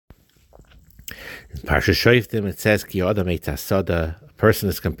In Parsha Shoftim, it says, Ki Adam Eitz Hasada, a person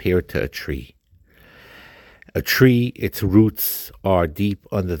is compared to a tree. A tree, its roots are deep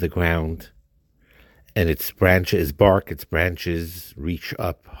under the ground, and its branches reach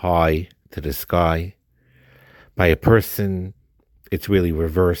up high to the sky. By a person, it's really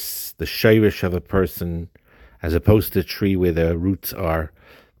reverse. The shirish of a person, as opposed to a tree where the roots are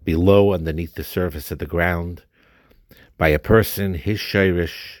below, underneath the surface of the ground. By a person, his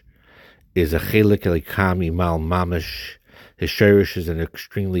shirish is a chelik elikami mal mamish. His shirish is an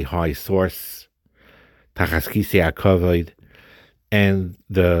extremely high source. Tachaskisi akavod, and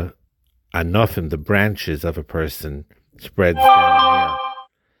the anofim, the branches of a person, spreads down here.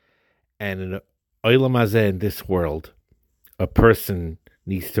 And in Olam Hazeh, in this world, a person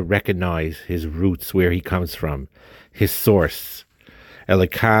needs to recognize his roots, where he comes from, his source.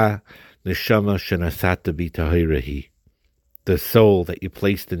 Elika neshama shenasata bi tahirahi. The soul that you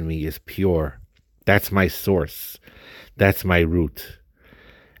placed in me is pure. That's my source. That's my root.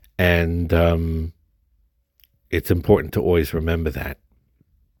 And it's important to always remember that.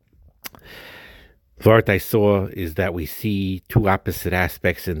 What I saw is that we see two opposite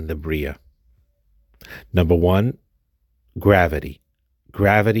aspects in the Bria. Number one, gravity.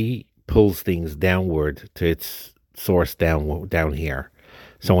 Gravity pulls things downward to its source down here.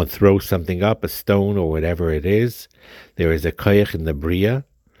 Someone throws something up, a stone or whatever it is. There is a koyach in the Bria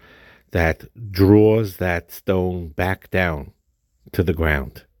that draws that stone back down to the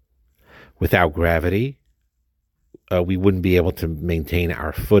ground. Without gravity, we wouldn't be able to maintain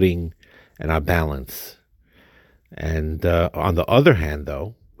our footing and our balance. And on the other hand,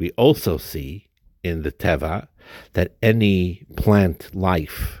 though, we also see in the Teva that any plant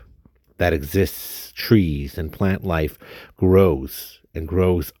life that exists, trees and plant life, grows and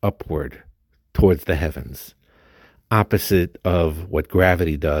grows upward towards the heavens. Opposite of what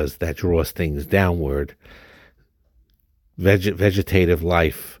gravity does, that draws things downward, vegetative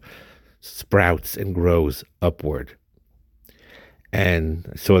life sprouts and grows upward. And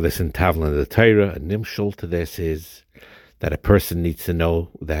I saw this in Tavlin of the Torah. A nimshal to this is that a person needs to know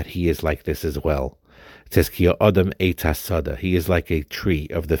that he is like this as well. It says, Ki Adam Eitz Hasada. He is like a tree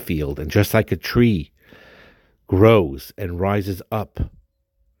of the field. And just like a tree grows and rises up,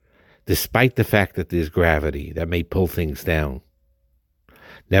 despite the fact that there's gravity that may pull things down,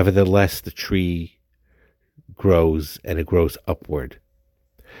 nevertheless the tree grows and it grows upward.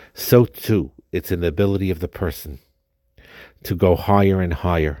 So too, it's in the ability of the person to go higher and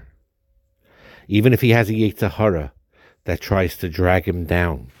higher. Even if he has a Yetzer Hara that tries to drag him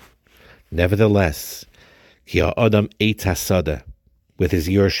down, nevertheless, Ki Adam Eitz Hasada, with his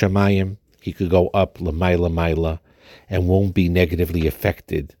Yer Shamayim, he could go up l'mayla and won't be negatively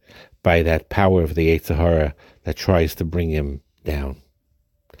affected by that power of the Yetzer Hara that tries to bring him down.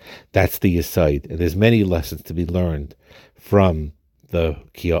 That's the Yesod, and there's many lessons to be learned from the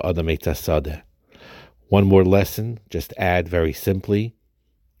Ki Adam Eitz Hasada. One more lesson, just add very simply,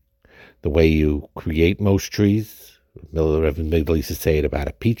 the way you create most trees. Reverend Migdal used to say it about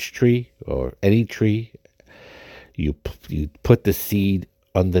a peach tree or any tree. You put the seed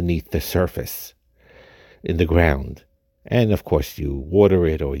underneath the surface in the ground. And of course you water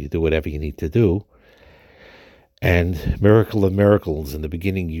it or you do whatever you need to do. And miracle of miracles, in the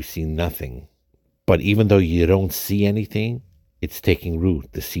beginning you see nothing. But even though you don't see anything, it's taking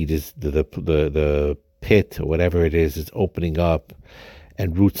root. The seed is, the pit or whatever it is opening up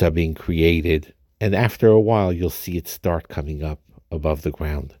and roots are being created. And after a while you'll see it start coming up above the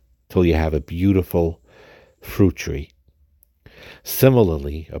ground till you have a beautiful fruit tree.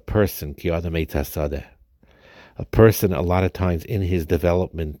 Similarly, a person, Ki Adam Eitz Hasada, a person, a lot of times in his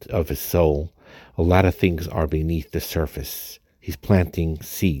development of his soul, a lot of things are beneath the surface. He's planting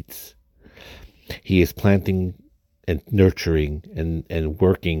seeds. He is planting and nurturing and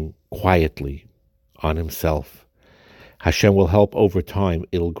working quietly on himself. Hashem will help over time.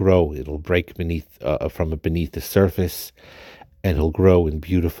 It'll grow. It'll break from beneath the surface, and it'll grow in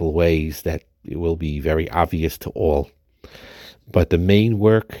beautiful ways that it will be very obvious to all. But the main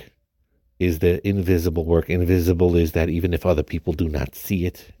work is the invisible work. Invisible is that even if other people do not see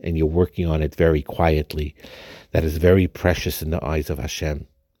it, and you're working on it very quietly, that is very precious in the eyes of Hashem.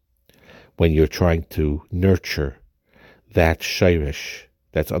 When you're trying to nurture that shirish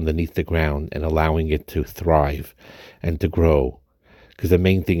that's underneath the ground and allowing it to thrive and to grow. Because the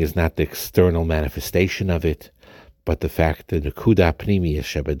main thing is not the external manifestation of it, but the fact that the Nekuda Pnimiyah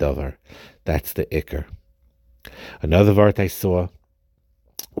Shebedavar, that's the Iker. Another vart I saw,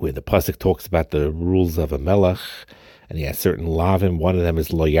 where the pasuk talks about the rules of a melech, and he has certain lavim. One of them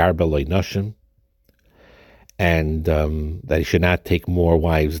is lo yarba lo nashim, and that he should not take more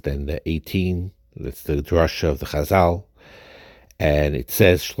wives than the 18 That's the drasha of the Chazal. And it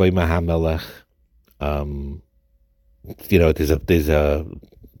says, Shlomo HaMelech, there's a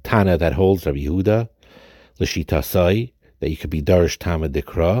Tana that holds Rabbi Yehuda, L'shita Sai, that you could be Darish Tama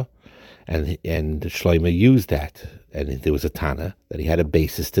Dikra, and Shlomo used that. And there was a Tana that he had a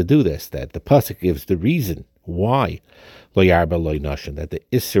basis to do this, that the Pasuk gives the reason why Lo Yarba Lo Nashim, that the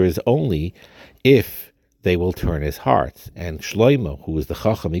Isser is only if they will turn his heart. And Shlomo, who was the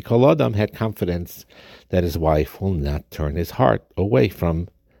Chacham Mikol Adam, had confidence that his wife will not turn his heart away from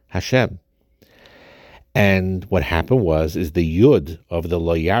Hashem. And what happened is the Yud of the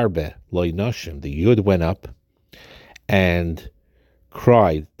Lo Yarbe, Lo Nashim, the Yud went up and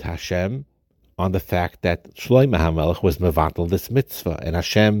cried to Hashem on the fact that Shlomo HaMelech was mevatel this mitzvah. And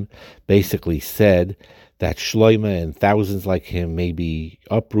Hashem basically said that Shlomo and thousands like him may be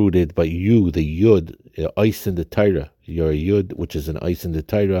uprooted, but you, the Yud, ice in the Torah, your Yud, which is an ice in the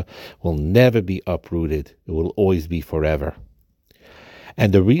Torah, will never be uprooted. It will always be forever.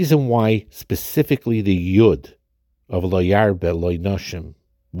 And the reason why specifically the Yud of Lo Yarbe, Lo Nashim,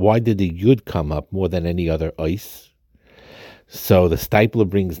 why did the Yud come up more than any other ice? So the Stipler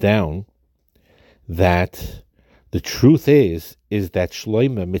brings down that the truth is that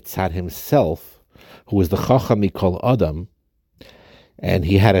Shlomo mitzad himself, who was the Chacham Mikol Adam, and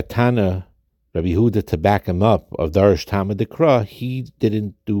he had a Tana, Rabbi Yehuda, to back him up of Darish Tama Dikra, he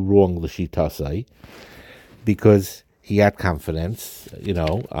didn't do wrong l'shitasai, because he had confidence,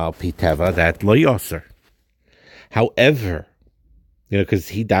 al piteva, that lo yoser. However, because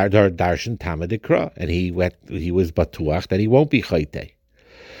he darshan Tama Dikra, and he was batuach that he won't be chayte.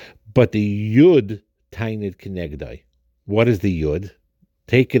 But the Yud tainid kenegdai. What is the Yud?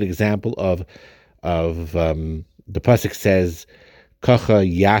 Take an example of the pasuk says, Kacha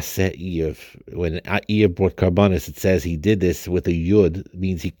Yaseh Eiv. When Eiv brought Karbanis, it says he did this with a Yud. It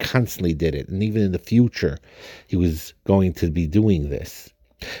means he constantly did it. And even in the future, he was going to be doing this.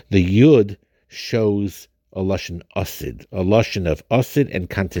 The Yud shows a Lashon Asid, a Lashon of Asid and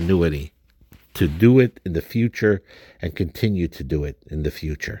continuity. To do it in the future and continue to do it in the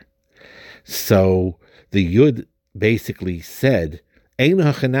future. So the Yud basically said, Ein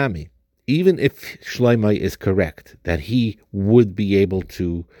hachanami, even if Shlomo is correct, that he would be able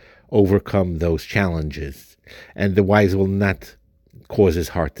to overcome those challenges, and the wise will not cause his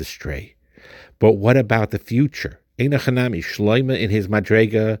heart to stray. But what about the future? Ein hachanami, Shlomo in his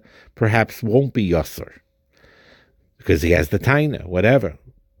madrega perhaps won't be Yasser, because he has the Taina, whatever.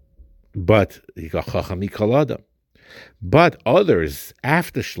 But he got Chacham Mikol Adam. But others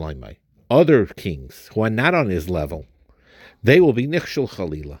after Shlomo, other kings who are not on his level, they will be Nichshul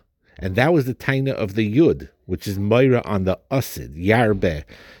Chalila. And that was the Taina of the Yud, which is Moira on the Asid, Yarbe,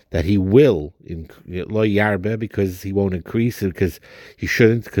 that he will, Lo Yarbe, because he won't increase it, because he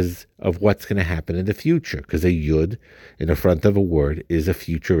shouldn't, because of what's going to happen in the future. Because a Yud in the front of a word is a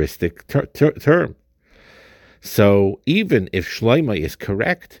futuristic term. So even if Shlomo is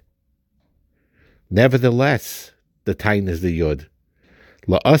correct, nevertheless, the Taina is the Yud.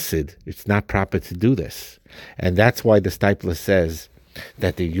 La'asid, it's not proper to do this. And that's why the Stipler says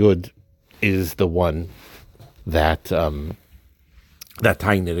that the Yud is the one that Tained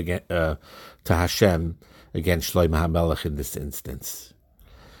again to Hashem against Shlomo HaMelech in this instance.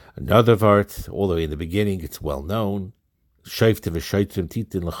 Another vart, all the way in the beginning, it's well known. Shoftim v'shoftim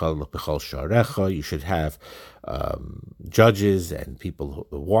titin l'chal b'chal sharecha. You should have judges and people,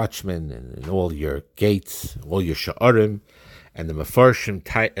 watchmen, in all your gates, all your sha'arim. And the Mefarshim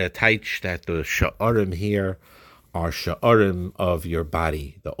teach that the sha'arim here are sha'arim of your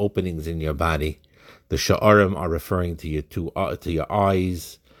body, the openings in your body. The sha'arim are referring to your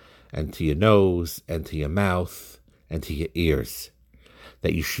eyes, and to your nose, and to your mouth, and to your ears.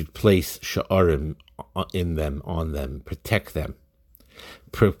 That you should place sha'arim in them, on them, protect them.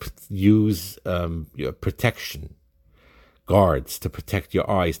 Use your protection guards to protect your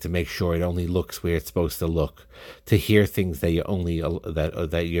eyes, to make sure it only looks where it's supposed to look, to hear things that you only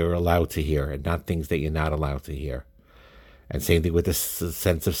that you're allowed to hear, and not things that you're not allowed to hear. And same thing with the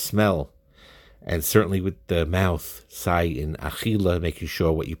sense of smell, and certainly with the mouth. Sai in achila, making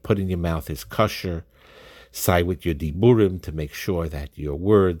sure what you put in your mouth is kosher. Sai with your diburim, to make sure that your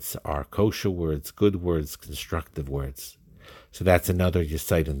words are kosher words, good words, constructive words. So that's another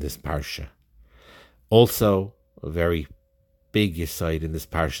yesod in this parsha. Also, a very big yesod in this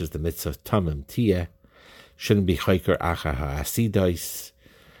parsha is the mitzvah tamim tiyeh. Shouldn't be chayker acha ha'asidais,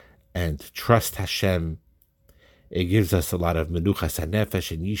 and trust Hashem. It gives us a lot of menuchas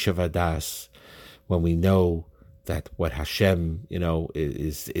hanefesh and yishav hadas when we know that what Hashem,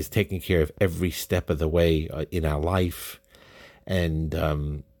 is taking care of every step of the way in our life, and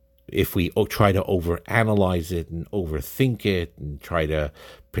if we try to overanalyze it and overthink it and try to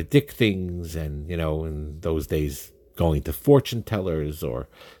predict things, and, in those days, going to fortune tellers or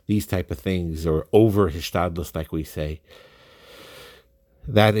these type of things, or over hishtadlus, like we say,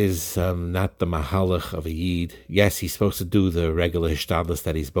 that is not the mahalach of a yid. Yes, he's supposed to do the regular hishtadlus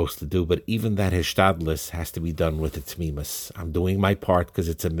that he's supposed to do, but even that hishtadlus has to be done with its mimas. I'm doing my part because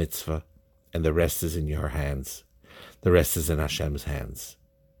it's a mitzvah, and the rest is in your hands. The rest is in Hashem's hands.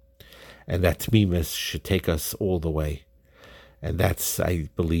 And that tmimus should take us all the way. And that's, I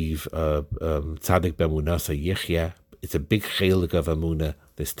believe, tzaddik b'emunasa yichya. It's a big chelik of amuna,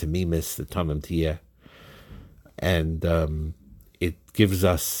 this tmimus, the tamim tiyah. And it gives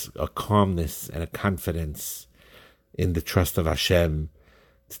us a calmness and a confidence in the trust of Hashem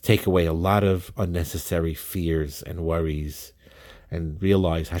to take away a lot of unnecessary fears and worries, and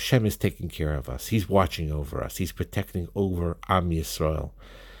realize Hashem is taking care of us. He's watching over us. He's protecting over Am Yisrael.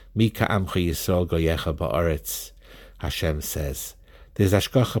 Mika Amcha Yisrael Goyecha Ba'aretz, Hashem says. There's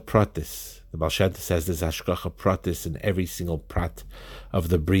Hashgacha Pratis. The Baal Shem Tov says there's Hashgacha Pratis in every single prat of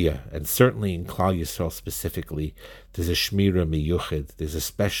the Bria, and certainly in Klal Yisrael specifically, there's a Shmira Miyuchid. There's a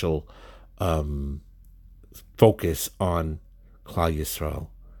special focus on Klal Yisrael.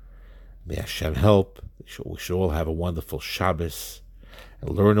 May Hashem help. We should all have a wonderful Shabbos and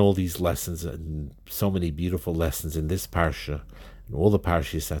learn all these lessons, and so many beautiful lessons in this parsha and all the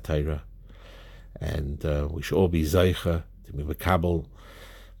parshas HaTorah. And we should all be Zaycha to be Mekabel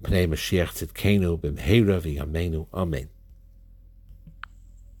Pnei Mashiach Tzidkenu B'mheira V'yameinu. Amen.